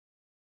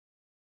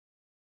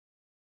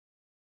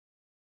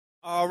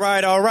All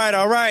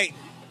right.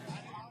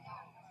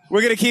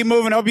 We're going to keep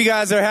moving. Hope you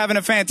guys are having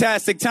a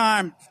fantastic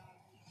time.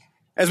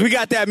 As we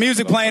got that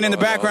music playing in the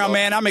background,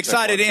 man, I'm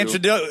excited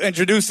to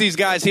introduce these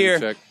guys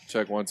here.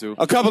 Check 1, 2.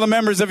 A couple of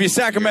members of your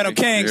Sacramento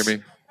Kings. Hear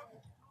me?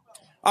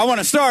 I want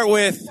to start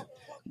with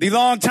the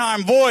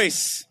longtime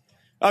voice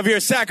of your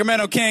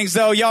Sacramento Kings,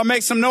 though. Y'all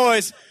make some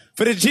noise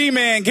for the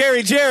G-Man,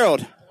 Gary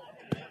Gerould.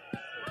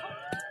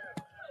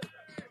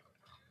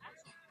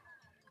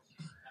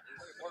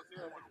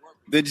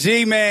 The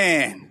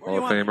G-Man.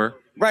 Hall of Famer.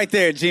 Right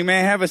there,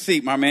 G-Man. Have a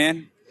seat, my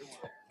man.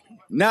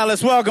 Now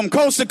let's welcome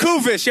Kosta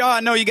Koufos. Y'all, I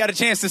know you got a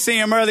chance to see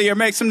him earlier.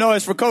 Make some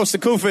noise for Kosta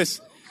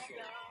Koufos.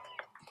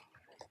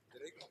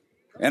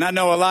 And I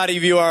know a lot of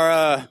you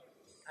are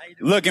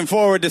looking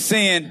forward to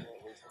seeing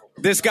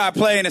this guy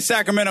play in a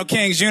Sacramento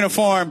Kings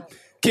uniform.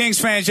 Kings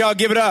fans, y'all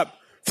give it up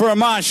for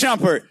Iman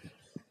Shumpert.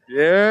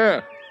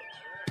 Yeah.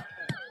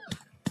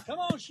 Come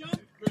on, Shump.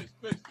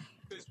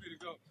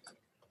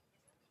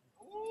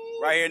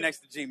 Right here next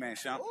to G-Man,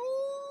 Shump.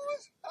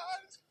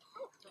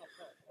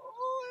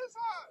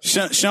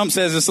 Shump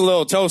says it's a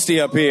little toasty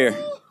up here.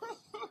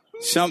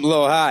 Shump a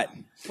little hot.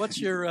 What's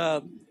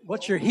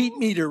your heat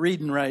meter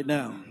reading right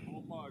now?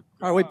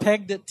 Are we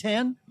pegged at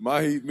 10?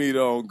 My heat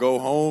meter on go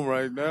home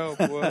right now,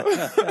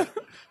 boy.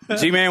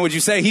 G-Man, would you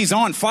say he's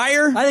on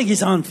fire? I think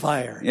he's on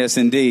fire. Yes,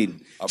 indeed.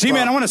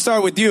 G-Man, I want to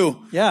start with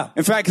you. Yeah.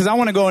 In fact, because I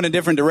want to go in a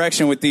different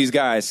direction with these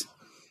guys.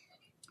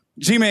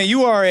 G-Man,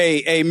 you are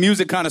a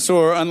music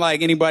connoisseur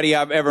unlike anybody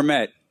I've ever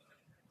met.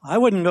 I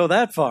wouldn't go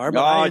that far,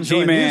 but I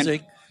enjoy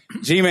music.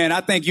 G-Man,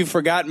 I think you've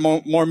forgotten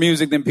more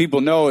music than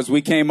people know. As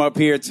we came up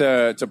here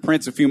to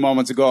Prince a few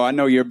moments ago, I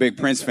know you're a big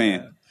Prince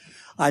fan.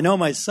 I know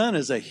my son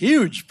is a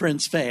huge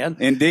Prince fan.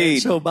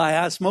 Indeed. So by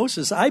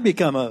osmosis, I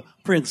become a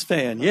Prince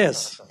fan,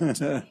 yes.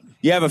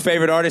 You have a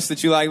favorite artist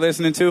that you like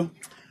listening to?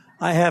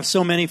 I have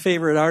so many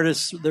favorite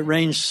artists that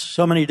range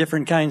so many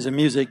different kinds of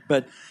music,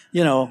 but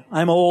you know,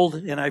 I'm old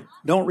and I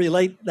don't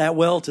relate that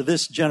well to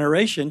this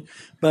generation,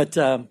 but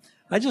I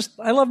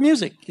love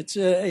music. It's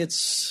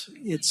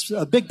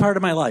a big part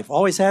of my life.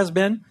 Always has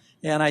been,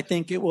 and I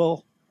think it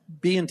will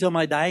be until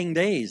my dying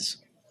days.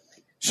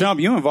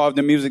 Shump, you involved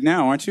in music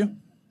now, aren't you?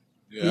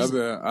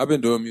 Yeah, I've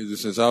been doing music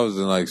since I was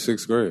in like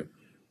 6th grade.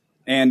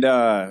 And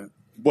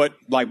what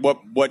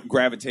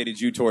gravitated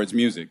you towards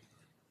music?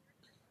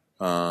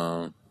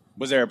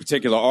 Was there a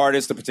particular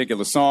artist, a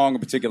particular song, a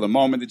particular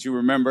moment that you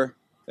remember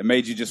that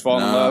made you just fall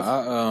in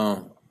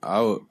love?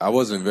 I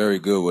wasn't very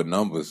good with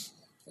numbers,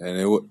 and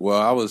I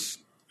was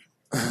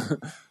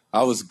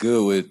I was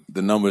good with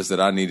the numbers that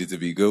I needed to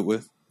be good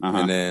with,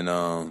 and then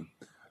I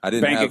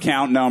didn't bank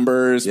account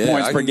numbers,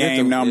 points per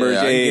game numbers.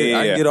 I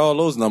can get all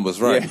those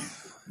numbers right,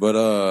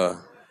 but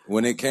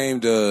when it came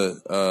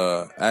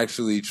to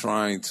actually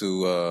trying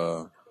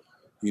to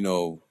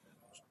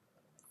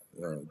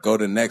go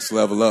the next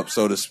level up,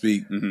 so to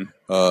speak,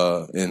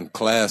 in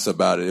class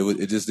about it.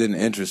 It just didn't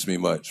interest me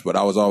much. But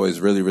I was always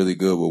really, really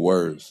good with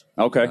words.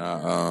 Okay.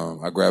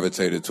 I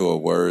gravitated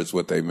toward words,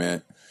 what they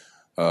meant.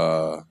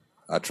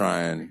 I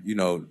try and,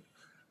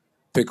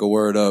 pick a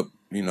word up,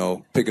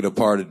 pick it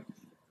apart,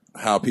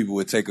 how people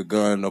would take a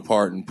gun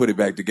apart and put it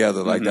back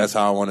together. Like, that's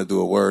how I want to do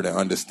a word and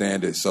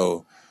understand it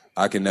so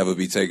I can never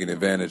be taken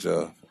advantage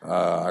of.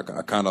 I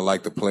kind of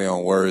like to play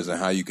on words and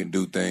how you can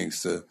do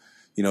things to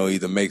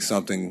either make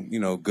something,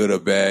 good or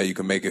bad. You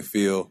can make it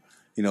feel,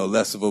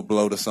 less of a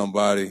blow to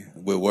somebody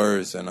with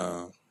words. And,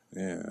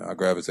 I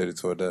gravitated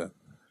toward that.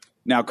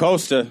 Now,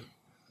 Kosta,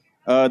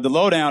 the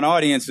Lowdown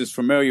audience is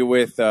familiar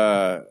with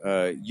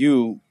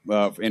you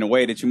in a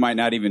way that you might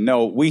not even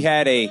know. We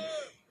had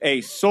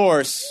a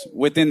source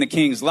within the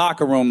Kings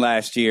locker room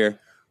last year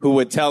who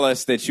would tell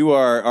us that you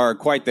are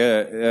quite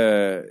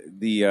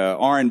the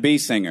R&B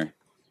singer.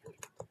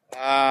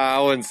 I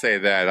wouldn't say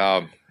that.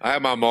 I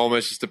have my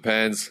moments. Just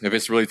depends. If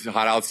it's really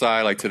hot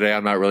outside, like today,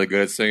 I'm not really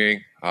good at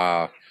singing.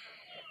 Come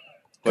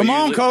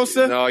on,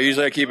 Kosta. No,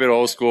 usually I keep it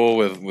old school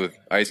with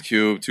Ice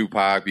Cube,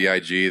 Tupac,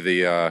 B.I.G.,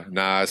 the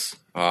Nas.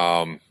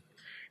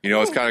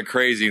 It's kind of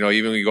crazy.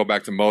 Even when you go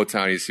back to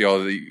Motown, you see all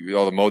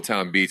the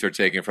Motown beats are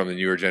taken from the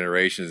newer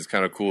generations. It's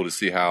kind of cool to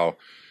see how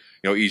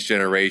each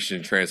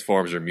generation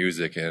transforms their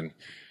music, and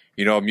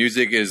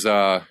music is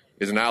an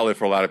outlet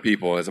for a lot of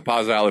people. It's a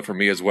positive outlet for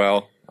me as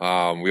well.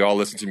 We all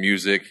listen to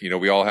music.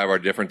 We all have our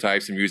different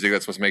types of music.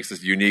 That's what makes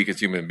us unique as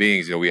human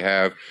beings. We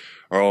have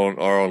our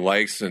own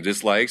likes and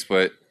dislikes,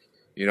 but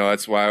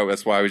that's why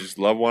we just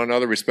love one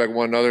another, respect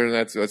one another, and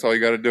that's all you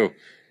got to do.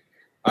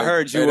 I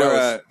heard you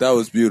were. That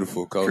was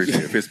beautiful, Coach.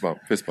 Appreciate it. Fist bump.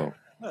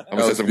 I'm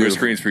gonna set some good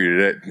screens for you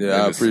today.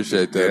 Yeah, I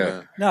appreciate that,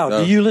 man. Now,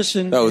 do you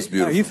listen? That was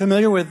beautiful. Are you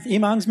familiar with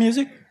Iman's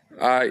music?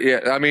 I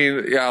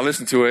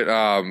listen to it.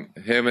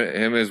 Him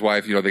and his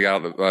wife, they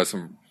got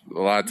a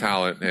lot of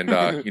talent, and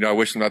I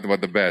wish them nothing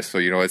but the best. So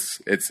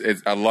it's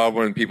I love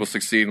when people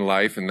succeed in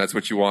life, and that's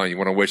what you want. You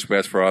want to wish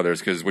best for others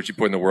because what you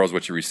put in the world is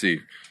what you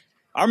receive.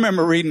 I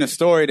remember reading a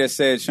story that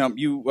said, Shump,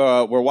 you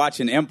were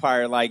watching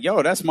Empire like,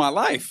 yo, that's my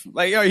life.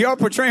 Like, yo, y'all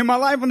portraying my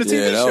life on the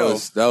TV show.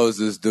 That was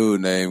this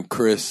dude named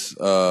Chris.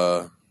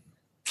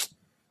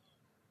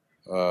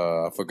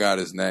 I forgot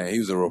his name. He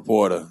was a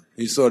reporter.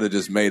 He sort of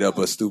just made up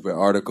a stupid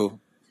article.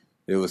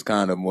 It was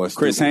kind of more stupid.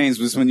 Chris Haynes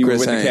was when you were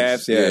with the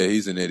Cavs? Yeah,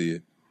 he's an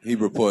idiot. He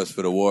reports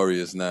for the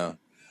Warriors now.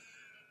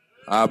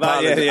 I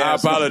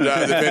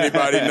apologize if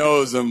anybody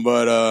knows him,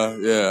 but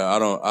I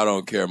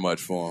don't care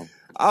much for him.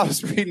 I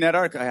was reading that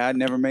article. I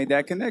never made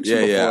that connection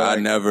before.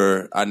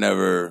 Yeah, I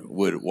never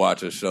would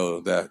watch a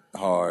show that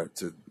hard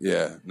to.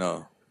 Yeah,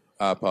 no,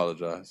 I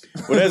apologize.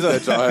 Well,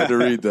 I had to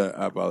read that.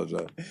 I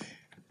apologize.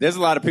 There's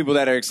a lot of people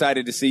that are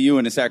excited to see you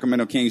in the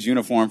Sacramento Kings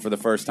uniform for the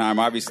first time.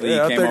 Obviously,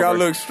 I think I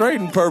look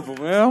straight in purple,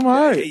 man. I'm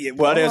all right. Yeah,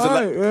 well,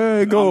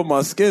 there's it go with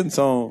my skin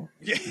tone.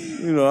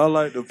 You know, I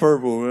like the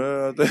purple,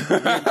 man.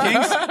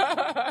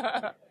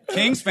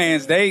 Kings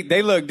fans,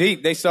 they look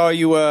deep. They saw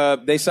you. I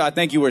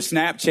think you were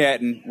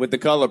Snapchatting with the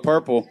color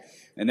purple,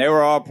 and they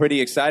were all pretty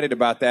excited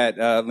about that.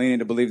 Leaning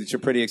to believe that you're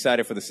pretty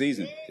excited for the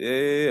season.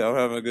 Yeah, I'm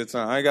having a good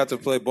time. I ain't got to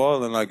play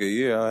ball in like a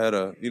year. I had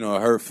a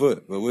hurt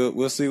foot, but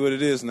we'll see what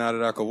it is now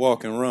that I can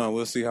walk and run.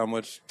 We'll see how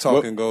much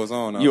talking goes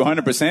on. You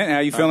 100%? How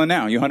you feeling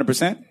now? You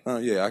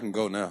 100%? Yeah, I can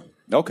go now.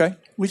 Okay.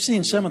 We've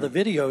seen some of the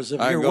videos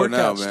of your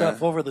workout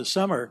stuff over the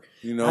summer.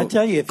 You know, I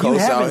tell you, if you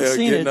haven't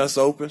seen it, us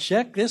open.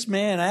 Check this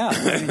man out.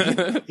 I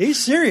mean,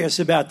 he's serious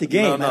about the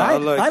game.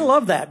 I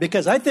love that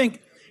because I think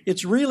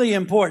it's really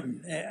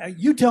important.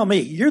 You tell me,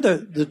 you're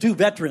the two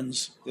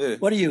veterans. Yeah.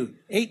 What are you,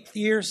 8th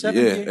year,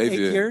 7th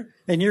year?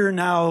 And you're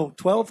now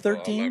 12,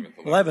 13?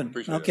 11.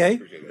 Okay.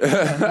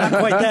 Not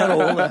quite that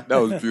old. That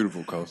was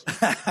beautiful, Coach.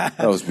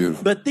 That was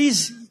beautiful. But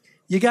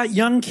you got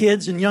young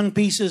kids and young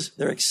pieces.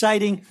 They're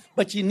exciting,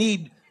 but you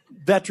need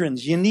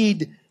veterans. You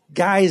need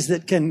guys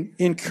that can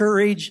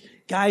encourage,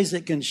 guys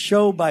that can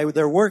show by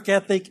their work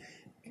ethic,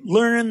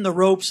 learn the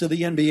ropes of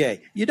the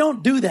NBA. You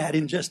don't do that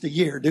in just a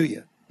year, do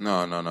you?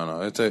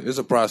 No. It's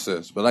a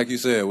process. But like you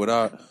said,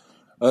 without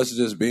us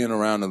just being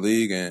around the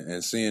league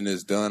and seeing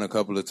this done a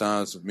couple of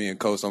times, me and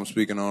Coach I'm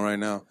speaking on right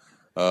now,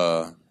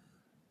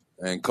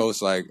 and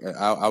Coach, like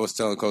I was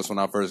telling Coach when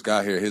I first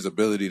got here, his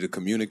ability to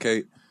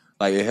communicate,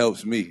 like it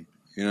helps me.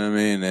 You know what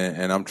I mean?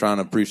 And I'm trying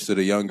to preach to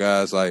the young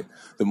guys, like,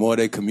 the more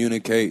they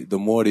communicate, the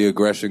more the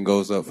aggression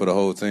goes up for the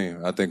whole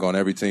team. I think on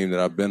every team that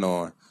I've been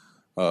on,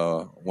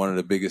 one of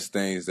the biggest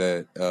things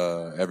that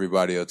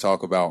everybody will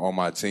talk about on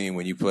my team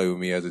when you play with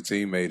me as a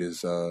teammate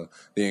is the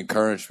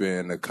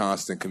encouragement and the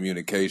constant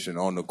communication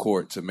on the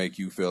court to make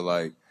you feel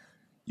like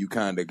you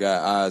kind of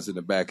got eyes in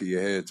the back of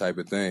your head type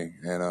of thing.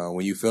 And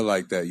when you feel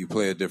like that, you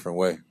play a different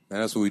way.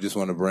 And that's what we just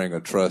want to bring,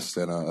 a trust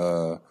and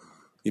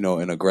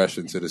an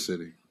aggression to the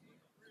city.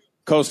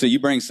 Kosta, you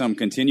bring some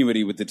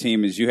continuity with the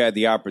team as you had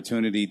the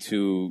opportunity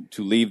to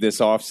leave this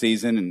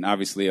offseason, and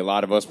obviously a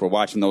lot of us were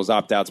watching those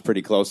opt-outs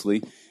pretty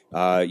closely.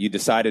 You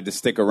decided to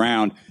stick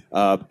around.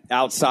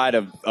 Outside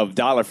of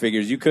dollar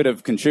figures, you could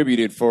have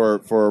contributed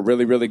for a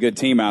really, really good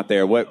team out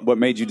there. What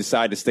made you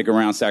decide to stick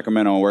around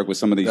Sacramento and work with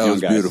some of these young guys?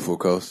 That was beautiful,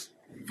 Coach.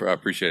 I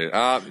appreciate it.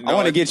 I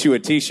want to get you a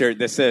T-shirt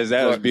that says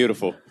that was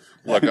beautiful.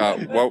 Look,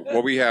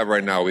 what we have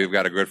right now, we've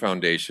got a good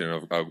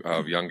foundation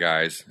of young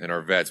guys and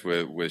our vets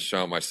with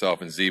Sean,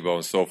 myself, and Zebo,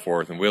 and so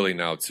forth, and Willie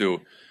now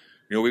too.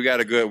 You know, we got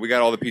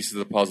all the pieces of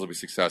the puzzle to be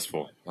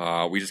successful.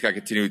 We just got to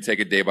continue to take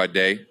it day by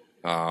day,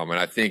 and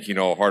I think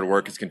hard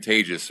work is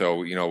contagious.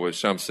 So what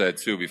Shum said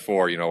too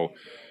before,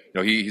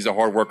 he's a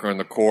hard worker on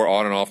the court,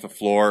 on and off the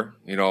floor.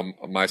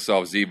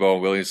 Myself, Zebo,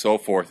 and Willie, and so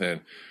forth,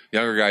 and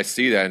younger guys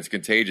see that, and it's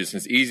contagious.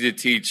 And it's easy to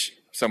teach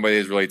somebody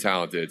that's really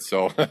talented.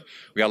 So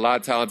we got a lot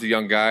of talented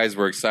young guys.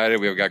 We're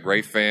excited. We've got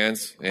great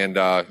fans. And,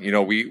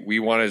 we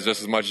want it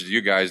just as much as you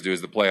guys do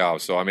as the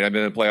playoffs. So, I've been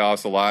in the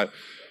playoffs a lot.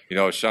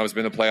 Shum's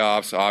been in the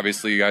playoffs,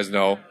 obviously, you guys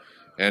know.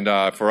 And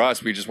for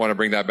us, we just want to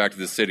bring that back to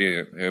the city.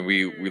 And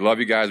we love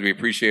you guys. We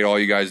appreciate all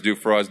you guys do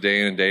for us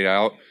day in and day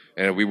out.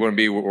 And we wouldn't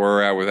be where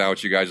we're at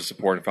without you guys'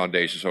 support and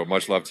foundation. So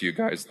much love to you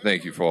guys.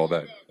 Thank you for all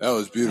that. That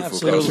was beautiful.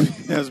 Absolutely.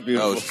 That was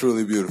beautiful. That was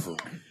truly beautiful.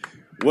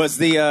 Was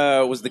the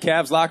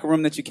Cavs locker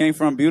room that you came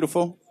from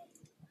beautiful?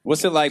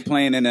 What's it like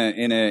playing in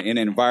an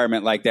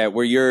environment like that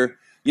where you're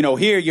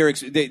here you're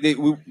expected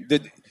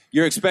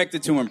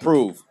to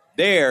improve.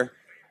 There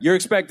you're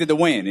expected to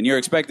win and you're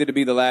expected to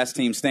be the last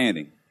team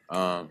standing.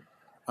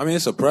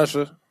 It's a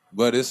pressure,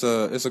 but it's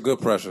a good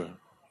pressure.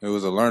 It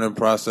was a learning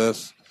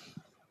process.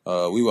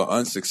 We were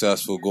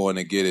unsuccessful going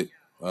to get it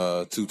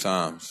 2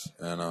 times,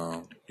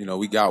 and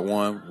we got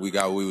one. We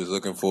got what we was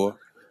looking for.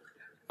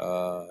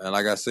 And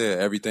like I said,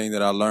 everything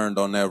that I learned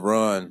on that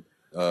run,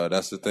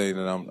 that's the thing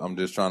that I'm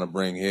just trying to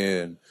bring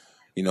here. And,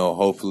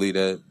 hopefully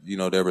that,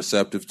 they're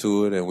receptive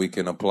to it and we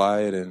can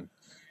apply it. And,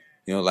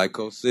 like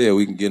Coach said,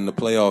 we can get in the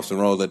playoffs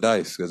and roll the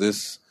dice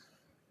because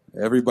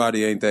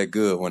everybody ain't that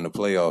good when the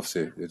playoffs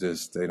hit.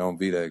 They don't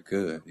be that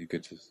good. You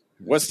could just.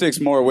 What sticks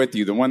more with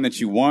you, the one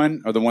that you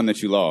won or the one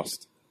that you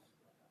lost?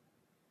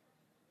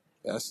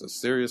 That's a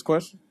serious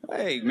question.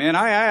 Hey, man,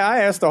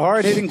 I asked the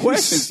hard-hitting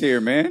questions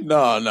here, man.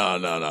 No.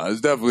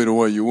 It's definitely the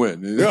one you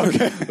win.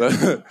 Okay.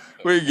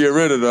 We can get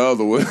rid of the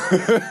other one.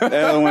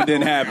 That other one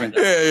didn't happen.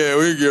 Yeah,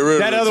 we can get rid of it.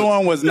 That other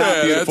one was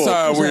not beautiful.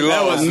 That time we lost.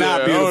 That was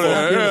not beautiful.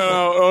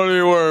 Don't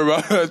even worry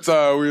about that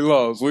time we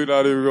lost. We're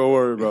not even going to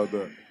worry about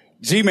that.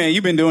 G-Man,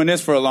 you've been doing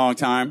this for a long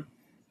time.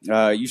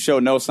 You show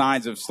no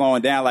signs of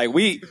slowing down. Like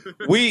we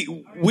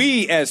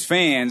as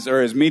fans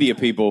or as media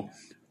people,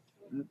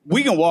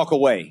 we can walk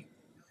away.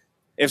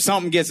 If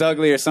something gets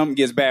ugly or something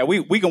gets bad,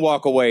 we can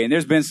walk away. And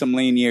there's been some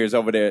lean years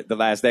over the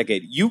last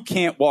decade. You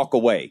can't walk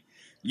away.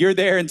 You're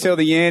there until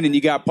the end, and you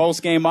got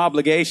post-game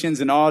obligations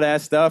and all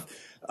that stuff.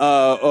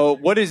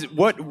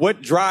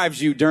 What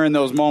drives you during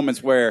those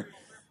moments where,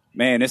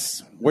 man,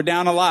 we're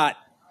down a lot,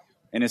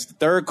 and it's the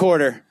third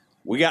quarter.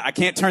 I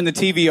can't turn the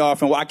TV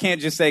off, and I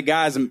can't just say,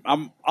 guys, I'm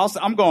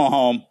going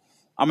home.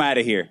 I'm out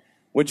of here.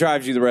 What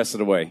drives you the rest of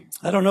the way?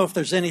 I don't know if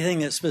there's anything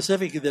that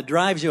specifically that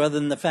drives you other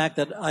than the fact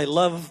that I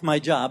love my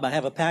job. I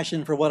have a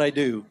passion for what I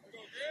do.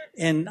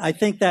 And I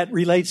think that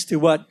relates to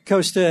what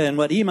Kosta and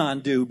what Iman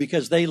do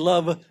because they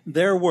love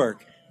their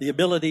work. The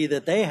ability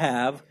that they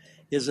have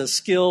is a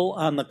skill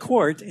on the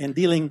court and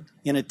dealing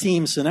in a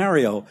team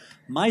scenario.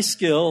 My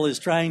skill is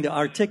trying to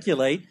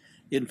articulate,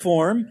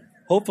 inform,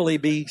 hopefully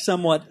be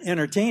somewhat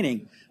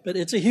entertaining. But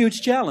it's a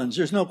huge challenge.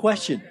 There's no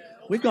question.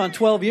 We've gone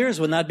 12 years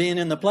with not being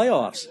in the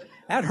playoffs.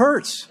 That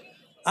hurts.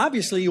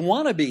 Obviously, you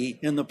want to be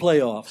in the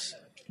playoffs.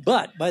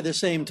 But by the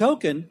same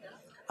token,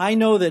 I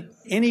know that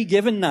any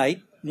given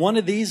night, one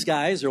of these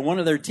guys or one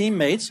of their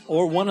teammates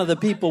or one of the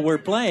people we're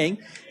playing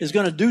is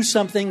going to do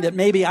something that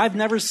maybe I've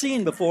never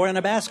seen before on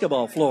a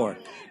basketball floor.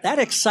 That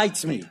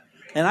excites me.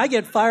 And I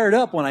get fired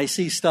up when I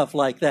see stuff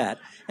like that.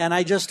 And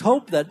I just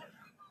hope that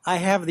I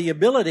have the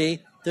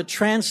ability to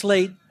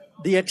translate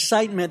the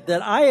excitement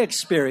that I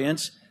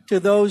experience to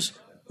those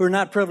who are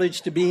not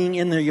privileged to being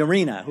in the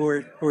arena, who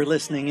are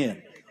listening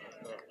in.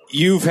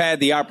 You've had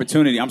the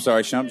opportunity. I'm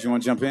sorry, Shump, do you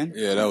want to jump in?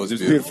 Yeah, that was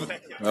beautiful.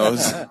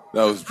 That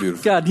was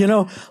beautiful.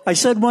 God, I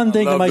said one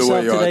thing to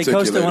myself today,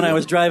 Kosta, when I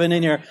was driving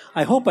in here.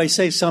 I hope I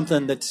say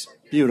something that's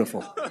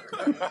beautiful.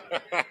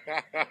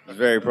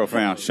 Very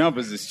profound. Shump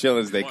is as chill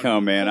as they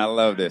come, man. I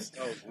love this.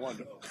 That was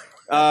wonderful.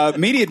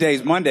 Media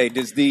Days Monday.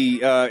 Does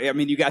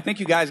I think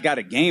you guys got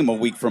a game a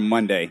week from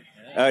Monday.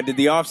 Did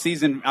the off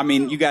season? I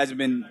mean, you guys have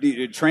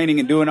been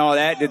training and doing all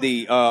that. Did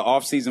the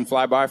off season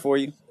fly by for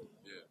you?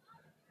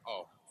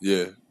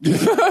 Yeah.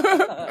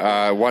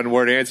 One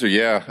word answer.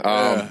 Yeah.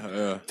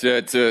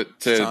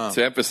 To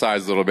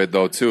emphasize a little bit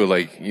though too,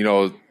 like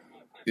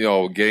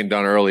getting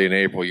done early in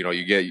April,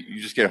 you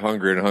just get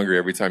hungrier and hungrier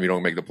every time you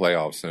don't make the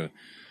playoffs. And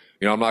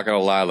I'm not gonna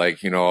lie,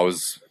 like I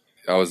was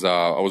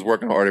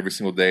working hard every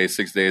single day,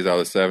 6 days out of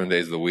the 7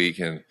 days of the week,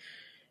 and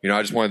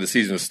I just wanted the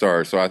season to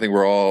start. So I think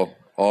we're all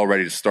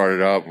ready to start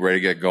it up, ready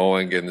to get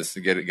going, get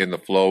in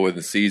the flow of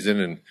the season,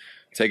 and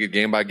take it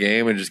game by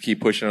game and just keep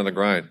pushing on the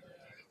grind.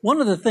 One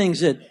of the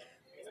things that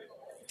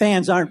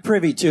fans aren't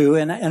privy to,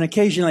 and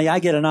occasionally I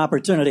get an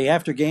opportunity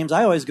after games,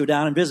 I always go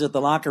down and visit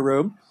the locker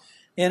room,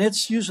 and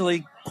it's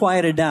usually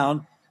quieted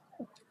down.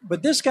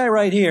 But this guy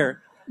right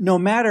here, no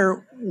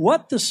matter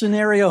what the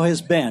scenario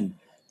has been,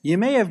 you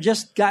may have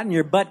just gotten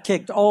your butt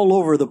kicked all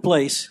over the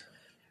place.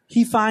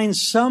 He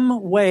finds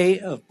some way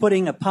of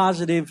putting a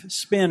positive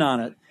spin on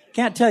it.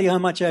 Can't tell you how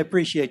much I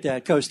appreciate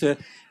that, Kosta.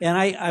 And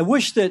I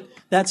wish that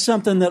that's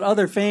something that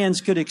other fans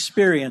could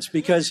experience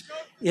because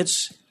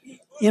it's,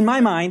 in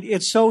my mind,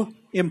 it's so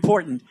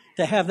important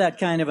to have that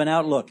kind of an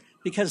outlook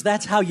because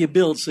that's how you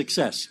build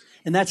success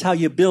and that's how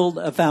you build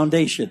a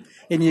foundation.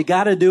 And you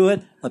got to do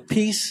it a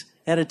piece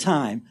at a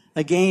time,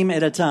 a game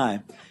at a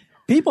time.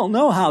 People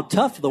know how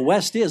tough the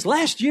West is.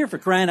 Last year, for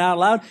crying out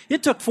loud,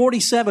 it took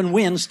 47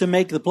 wins to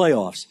make the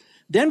playoffs.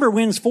 Denver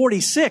wins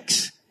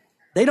 46.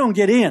 They don't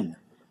get in.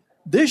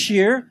 This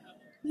year,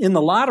 in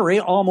the lottery,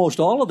 almost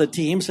all of the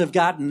teams have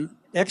gotten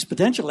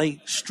exponentially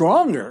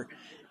stronger.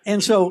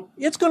 And so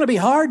it's going to be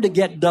hard to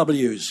get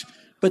W's,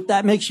 but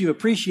that makes you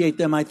appreciate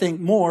them, I think,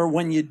 more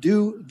when you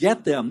do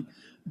get them.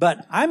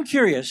 But I'm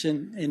curious,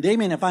 and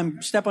Damien, if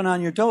I'm stepping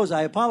on your toes,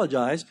 I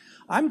apologize.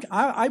 How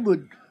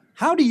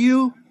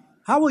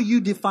will you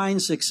define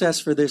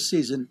success for this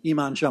season,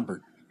 Iman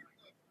Shumpert?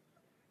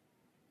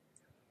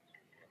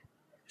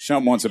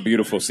 Shump wants a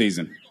beautiful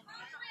season.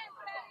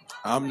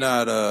 I'm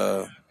not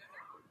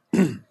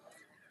my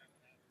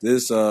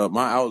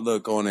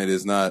outlook on it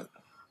is not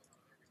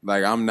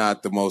like I'm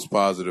not the most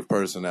positive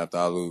person after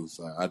I lose.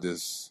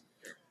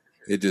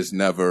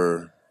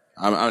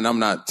 I'm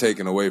not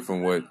taking away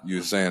from what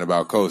you're saying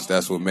about Coast.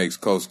 That's what makes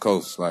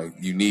Coast. Like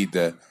you need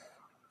that.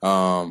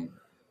 I'm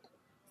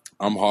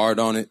hard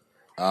on it.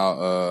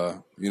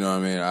 I'll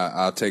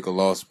take a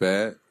loss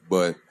bad,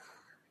 but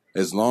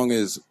as long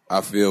as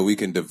I feel we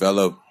can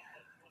develop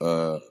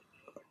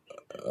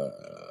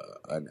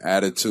an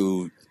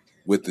attitude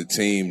with the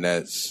team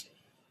that's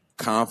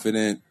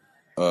confident,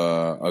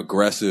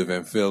 aggressive,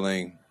 and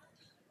feeling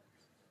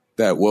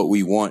that what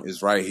we want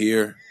is right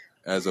here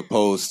as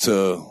opposed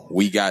to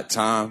we got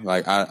time.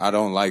 Like, I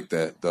don't like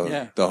that.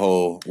 The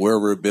whole we're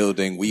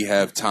rebuilding, we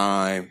have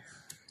time,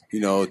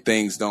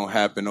 things don't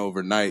happen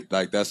overnight.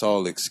 Like, that's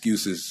all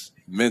excuses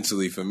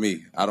mentally for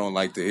me. I don't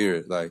like to hear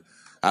it. Like,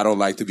 I don't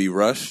like to be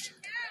rushed,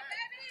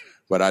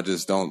 but I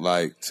just don't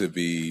like to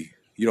be...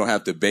 You don't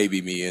have to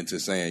baby me into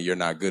saying you're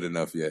not good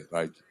enough yet.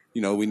 Like,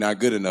 we're not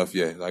good enough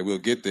yet. Like, we'll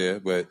get there,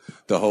 but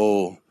the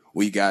whole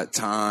we got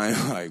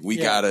time. Like we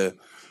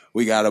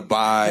gotta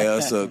buy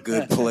us a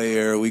good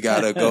player. We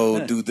gotta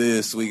go do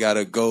this. We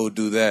gotta go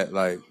do that.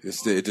 Like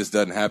it just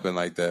doesn't happen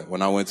like that.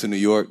 When I went to New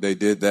York, they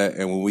did that,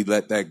 and when we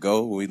let that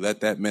go, when we let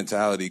that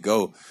mentality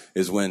go,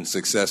 is when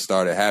success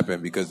started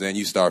happening. Because then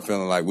you start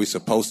feeling like we're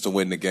supposed to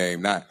win the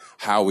game, not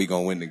how we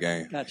gonna win the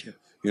game. Gotcha.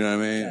 You know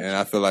what I mean? Gotcha. And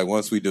I feel like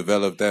once we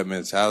develop that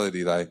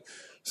mentality, like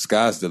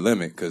sky's the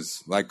limit.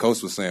 Because like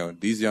Coach was saying,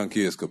 these young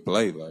kids could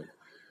play. Like.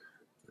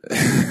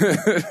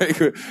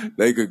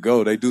 they could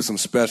go. They do some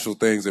special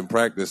things in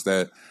practice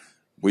that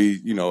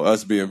we,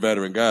 us being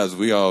veteran guys,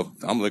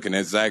 I'm looking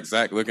at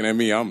Zach looking at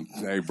me.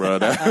 Hey, bro,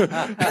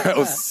 that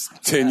was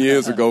 10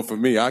 years ago for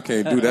me. I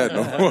can't do that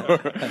no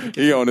more.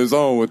 He on his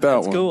own with that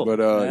That's one. cool. But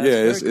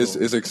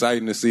it's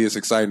exciting to see. It's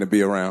exciting to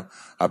be around.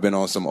 I've been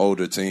on some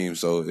older teams,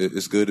 so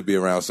it's good to be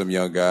around some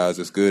young guys.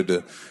 It's good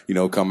to,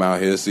 come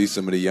out here, see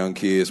some of the young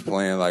kids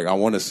playing. Like, I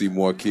want to see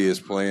more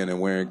kids playing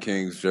and wearing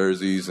Kings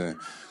jerseys, and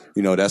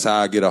that's how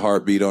I get a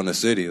heartbeat on the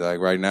city. Like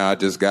right now, I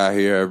just got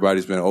here.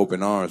 Everybody's been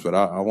open arms, but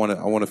I want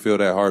to feel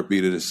that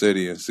heartbeat of the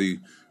city and see,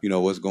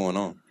 what's going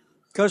on.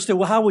 Kosta,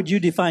 well, how would you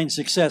define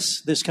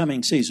success this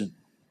coming season?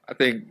 I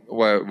think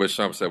what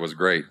Shump said was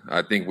great.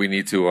 I think we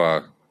need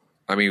to.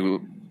 We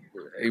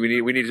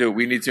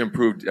need to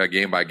improve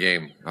game by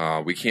game.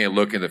 We can't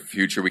look in the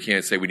future. We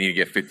can't say we need to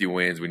get 50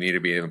 wins. We need to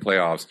be in the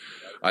playoffs.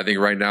 I think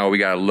right now we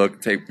got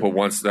to put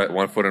one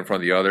foot in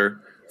front of the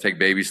other, take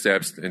baby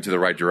steps into the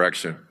right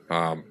direction.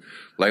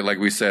 Like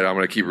we said, I'm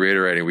going to keep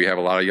reiterating. We have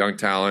a lot of young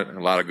talent,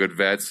 a lot of good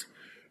vets,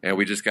 and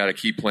we just got to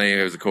keep playing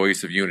as a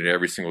cohesive unit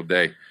every single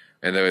day.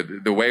 And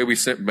the way we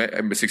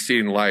succeed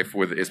in life,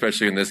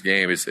 especially in this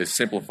game, is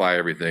simplify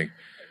everything.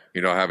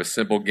 Have a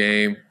simple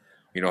game.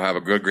 Have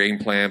a good game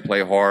plan,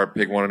 play hard,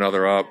 pick one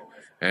another up,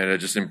 and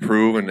just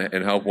improve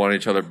and help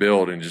each other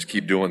build, and just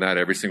keep doing that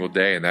every single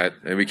day.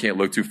 And we can't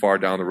look too far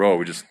down the road.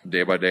 We just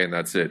day by day, and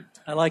that's it.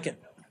 I like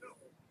it.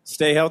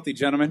 Stay healthy,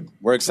 gentlemen.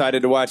 We're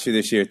excited to watch you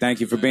this year.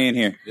 Thank you for being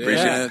here.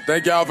 Appreciate it.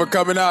 Thank y'all for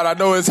coming out. I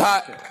know it's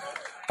hot.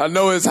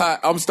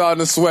 I'm starting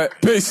to sweat.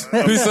 Peace.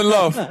 Peace and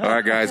love. All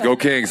right, guys. Go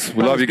Kings.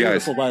 We love you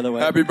guys. By the way.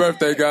 Happy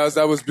birthday, guys.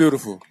 That was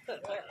beautiful.